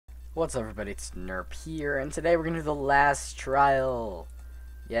What's up, everybody? It's Nerp here, and today we're gonna do the last trial.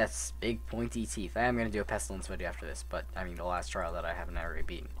 Yes, big pointy teeth. I am gonna do a pestilence video after this, but I mean the last trial that I haven't already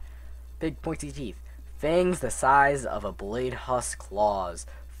beaten. Big pointy teeth, fangs the size of a blade husk claws,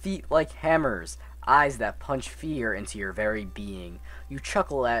 feet like hammers, eyes that punch fear into your very being. You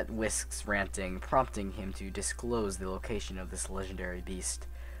chuckle at Whisk's ranting, prompting him to disclose the location of this legendary beast.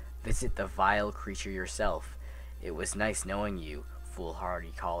 Visit the vile creature yourself. It was nice knowing you,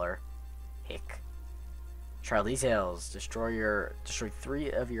 foolhardy caller. Hick. Trial details. Destroy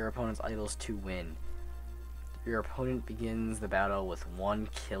 3 of your opponent's idols to win. Your opponent begins the battle with one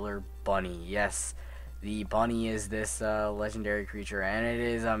killer bunny. Yes, the bunny is this legendary creature, and it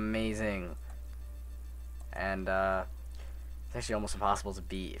is amazing. And it's actually almost impossible to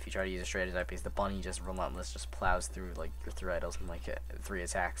beat if you try to use a straight attack, because the bunny just relentless, just plows through like your 3 idols in like 3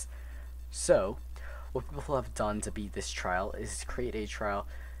 attacks. So, what people have done to beat this trial is create a trial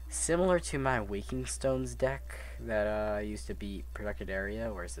similar to my Waking Stones deck that I used to beat Protected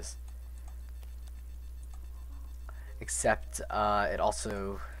Area. Where is this? Except it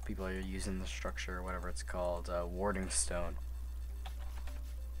also, people are using the structure, or whatever it's called, Warding Stone.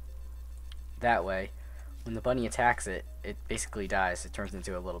 That way, when the bunny attacks it, it basically dies. It turns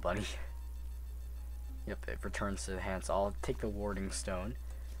into a little bunny. Yep, it returns to the hand. So I'll take the Warding Stone.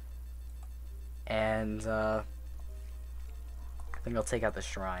 And I think I'll take out the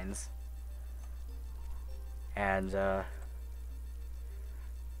shrines. And I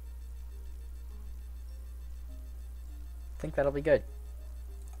think that'll be good.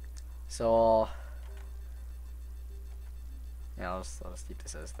 So I'll just keep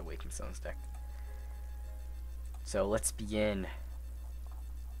this as the Waking Stones deck. So let's begin.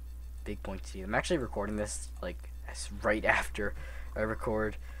 Big pointy. I'm actually recording this like right after I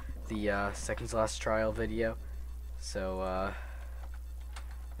record the second to last trial video. So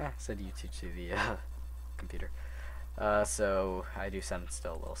said YouTube to the computer. So I do sound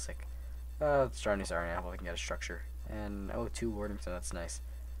still a little sick. Let's try a new starting apple. We can get a structure. And 2 warding, so that's nice.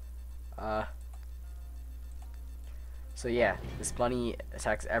 So yeah, this bunny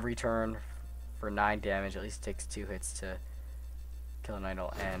attacks every turn for 9 damage. At least takes 2 hits to kill an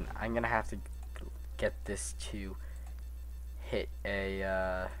idol, and I'm gonna have to get this to hit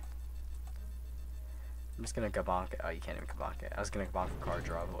a I'm just gonna kabonk it. Oh, you can't even kabonk it. I was gonna kabonk a card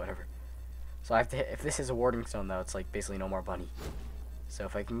draw, but whatever. So I have to hit, if this is a warding stone though, it's like basically no more bunny. So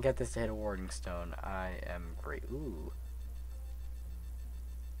if I can get this to hit a warding stone, I am great. Ooh.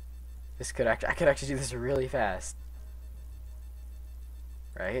 This could actually, I could actually do this really fast.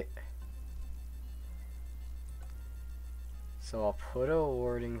 Right? So I'll put a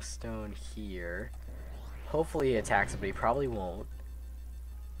warding stone here. Hopefully he attacks it, but he probably won't.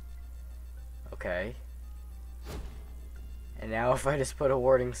 Okay. And now if I just put a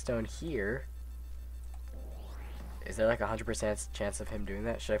warding stone here, is there like a 100% chance of him doing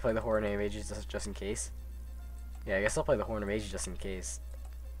that? Should I play the Horn of Ages just in case? Yeah, I guess I'll play the Horn of Ages just in case.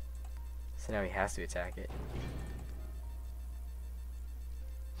 So now he has to attack it.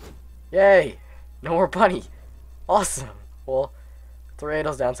 Yay! No more bunny! Awesome! Well, 3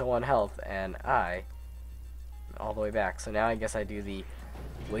 idols down to 1 health, and I am all the way back. So now I guess I do the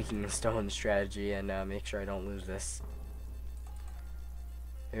Waking Stone strategy and make sure I don't lose this.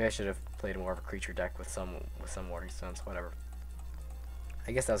 Maybe I should have played more of a creature deck with some warding stones. Whatever.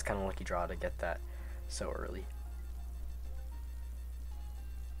 I guess that was kind of a lucky draw to get that so early.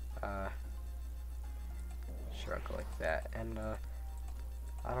 Sure, I'll go like that, and I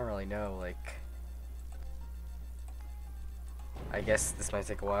don't really know. Like, I guess this might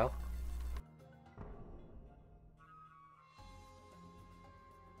take a while.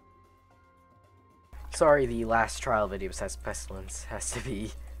 Sorry, the last trial video besides Pestilence has to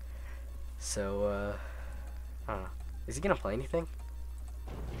be. So, I don't know. Is he gonna play anything?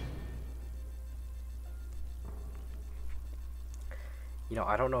 You know,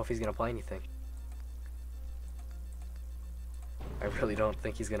 I don't know if he's gonna play anything. I really don't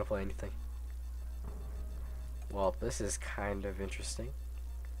think he's gonna play anything. Well, this is kind of interesting.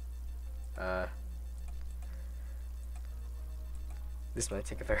 This might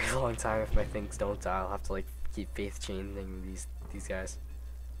take a very long time if my things don't die. I'll have to like keep faith chaining these guys.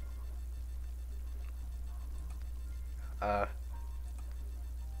 Well,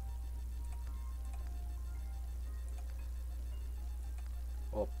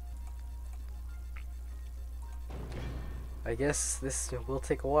 I guess this will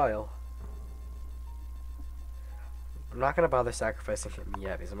take a while. I'm not gonna bother sacrificing him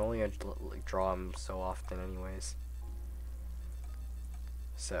yet because I'm only gonna like, draw him so often anyways.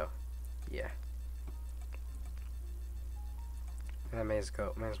 So, yeah. I may as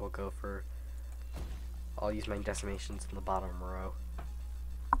well go for. I'll use my decimations in the bottom row.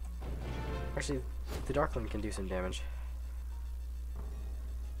 Actually, the Darkling can do some damage.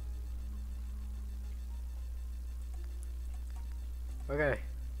 Okay.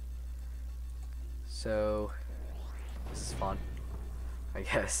 So this is fun, I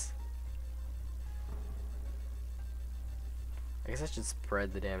guess. I guess I should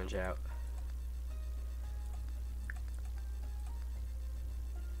spread the damage out.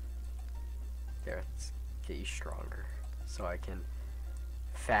 There, let's get you stronger, so I can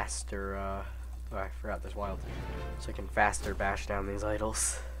faster, oh, I forgot there's wild. So I can faster bash down these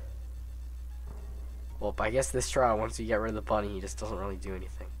idols. Well, I guess this trial, once you get rid of the bunny, he just doesn't really do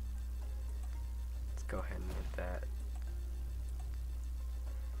anything. Let's go ahead and hit that.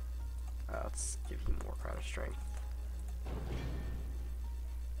 Let's give you more kind of strength.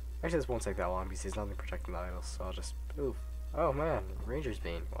 Actually, this won't take that long because he's nothing protecting the idols, so I'll just... Ooh. Oh man, Ranger's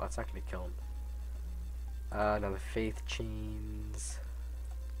Bane. Well, that's not going to kill him. Now the Faith Chains.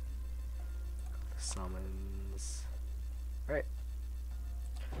 The Summons. Alright.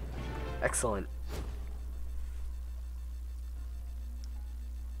 Excellent.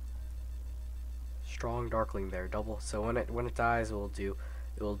 Strong Darkling there, double. So when it dies, it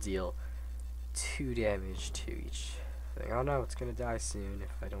will deal 2 damage to each thing. Oh no, it's gonna die soon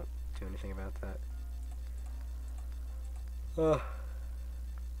if I don't do anything about that.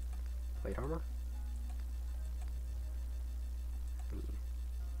 Plate armor?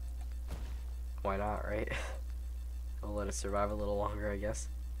 Why not, right? I'll let it survive a little longer, I guess.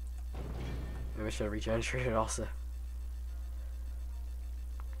 Maybe I should have regenerated also.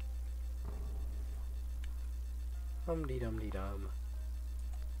 Dum-dee-dum-dee-dum.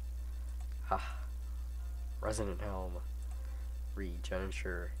 Ha. Resonant Helm.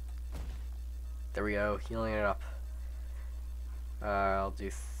 Regenature. There we go, healing it up. I'll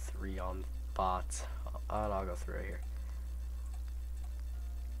do 3 on bot. And I'll go through right here.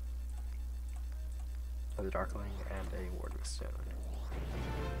 The Darkling and a Warding Stone.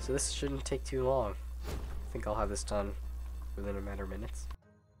 So this shouldn't take too long. I think I'll have this done within a matter of minutes.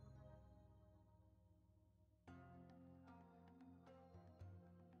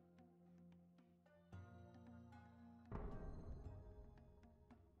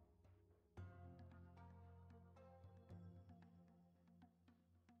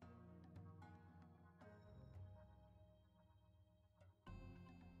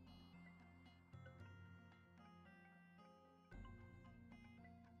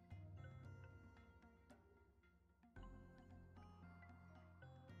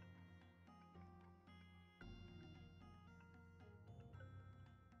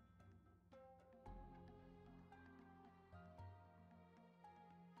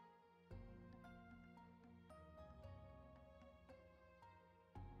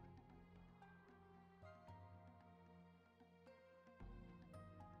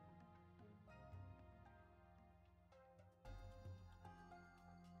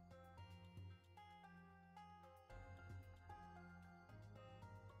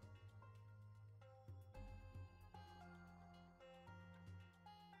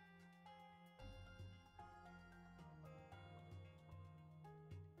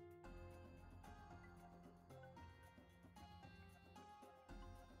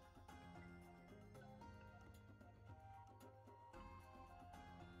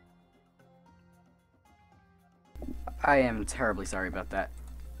 I am terribly sorry about that.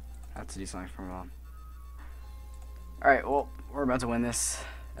 I have to do something for Mom. Alright, well, we're about to win this.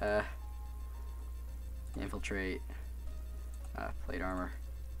 Infiltrate. Plate armor.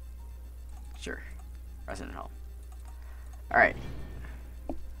 Sure. Resonant Helm. Alright.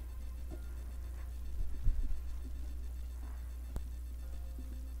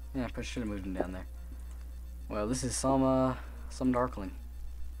 Yeah, I should have moved him down there. Well, this is some Darkling.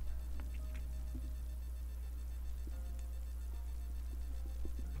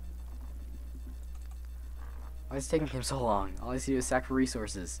 Why is it taking him so long? All I see is sack for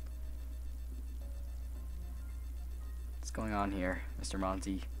resources. What's going on here, Mr.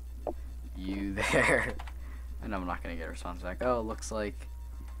 Monty? You there? I know I'm not gonna get a response back. Oh, it looks like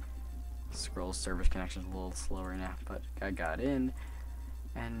Scroll's service connection's a little slower now, but I got in.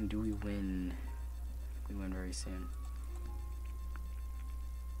 And do we win? We win very soon.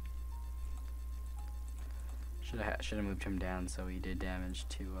 Should have moved him down so he did damage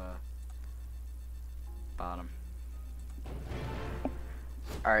to bottom.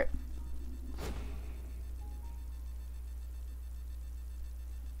 Alright.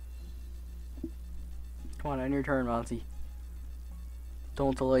 Come on your turn, Monty.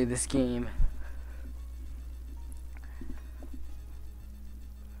 Don't delay this game.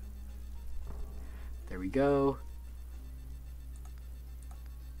 There we go.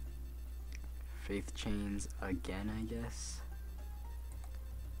 Faith chains again, I guess.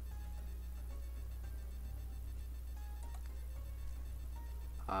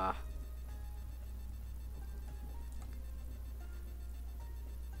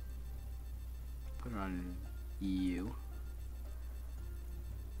 Put it on you.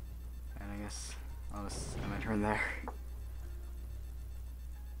 And I guess I'll just end my turn there.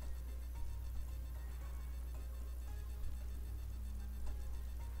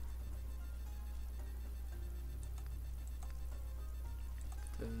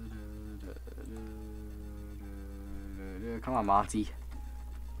 Come on, Monty.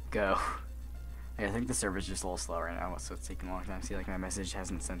 Go. I think the server's just a little slow right now, so it's taking a long time. See, like, my message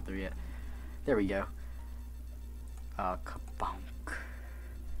hasn't sent through yet. There we go. Kabonk.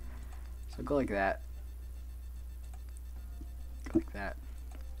 So go like that. Go like that.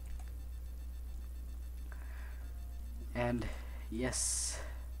 And, yes.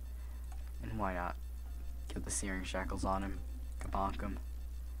 And why not? Get the searing shackles on him. Kabonk him.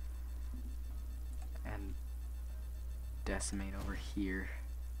 And decimate over here.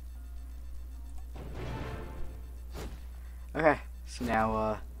 Okay, so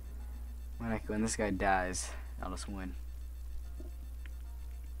now when this guy dies, I'll just win.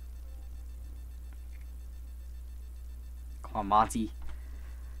 Come on, Monty.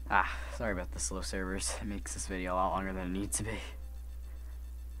 Sorry about the slow servers. It makes this video a lot longer than it needs to be.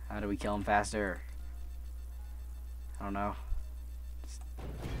 How do we kill him faster? I don't know.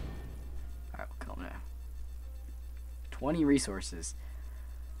 Alright, we'll kill him now. 20 resources.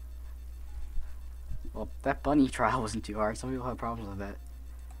 Well, that bunny trial wasn't too hard. Some people have problems with that.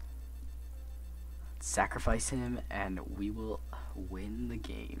 Sacrifice him, and we will win the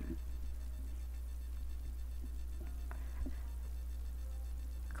game.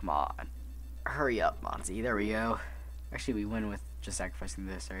 Come on. Hurry up, Monty. There we go. Actually, we win with just sacrificing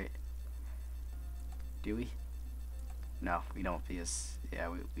this, right? Do we? No, we don't, because... yeah,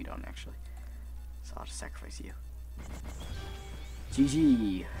 we don't, actually. So I'll just sacrifice you.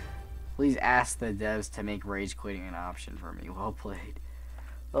 GG. Please ask the devs to make rage quitting an option for me. Well played.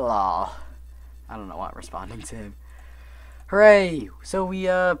 Lol. I don't know why I'm responding to him. Hooray! So we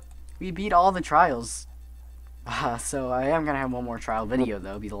beat all the trials. So I am gonna have one more trial video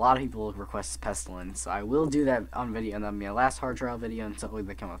though, because a lot of people request pestilence. So I will do that on video, and that'll be my last hard trial video until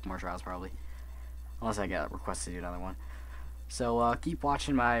they come up with more trials probably. Unless I get requested to do another one. So keep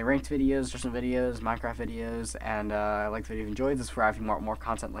watching my ranked videos, Justin videos, Minecraft videos, and like the video if you enjoyed. This is where I have more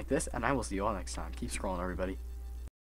content like this, and I will see you all next time. Keep scrolling, everybody.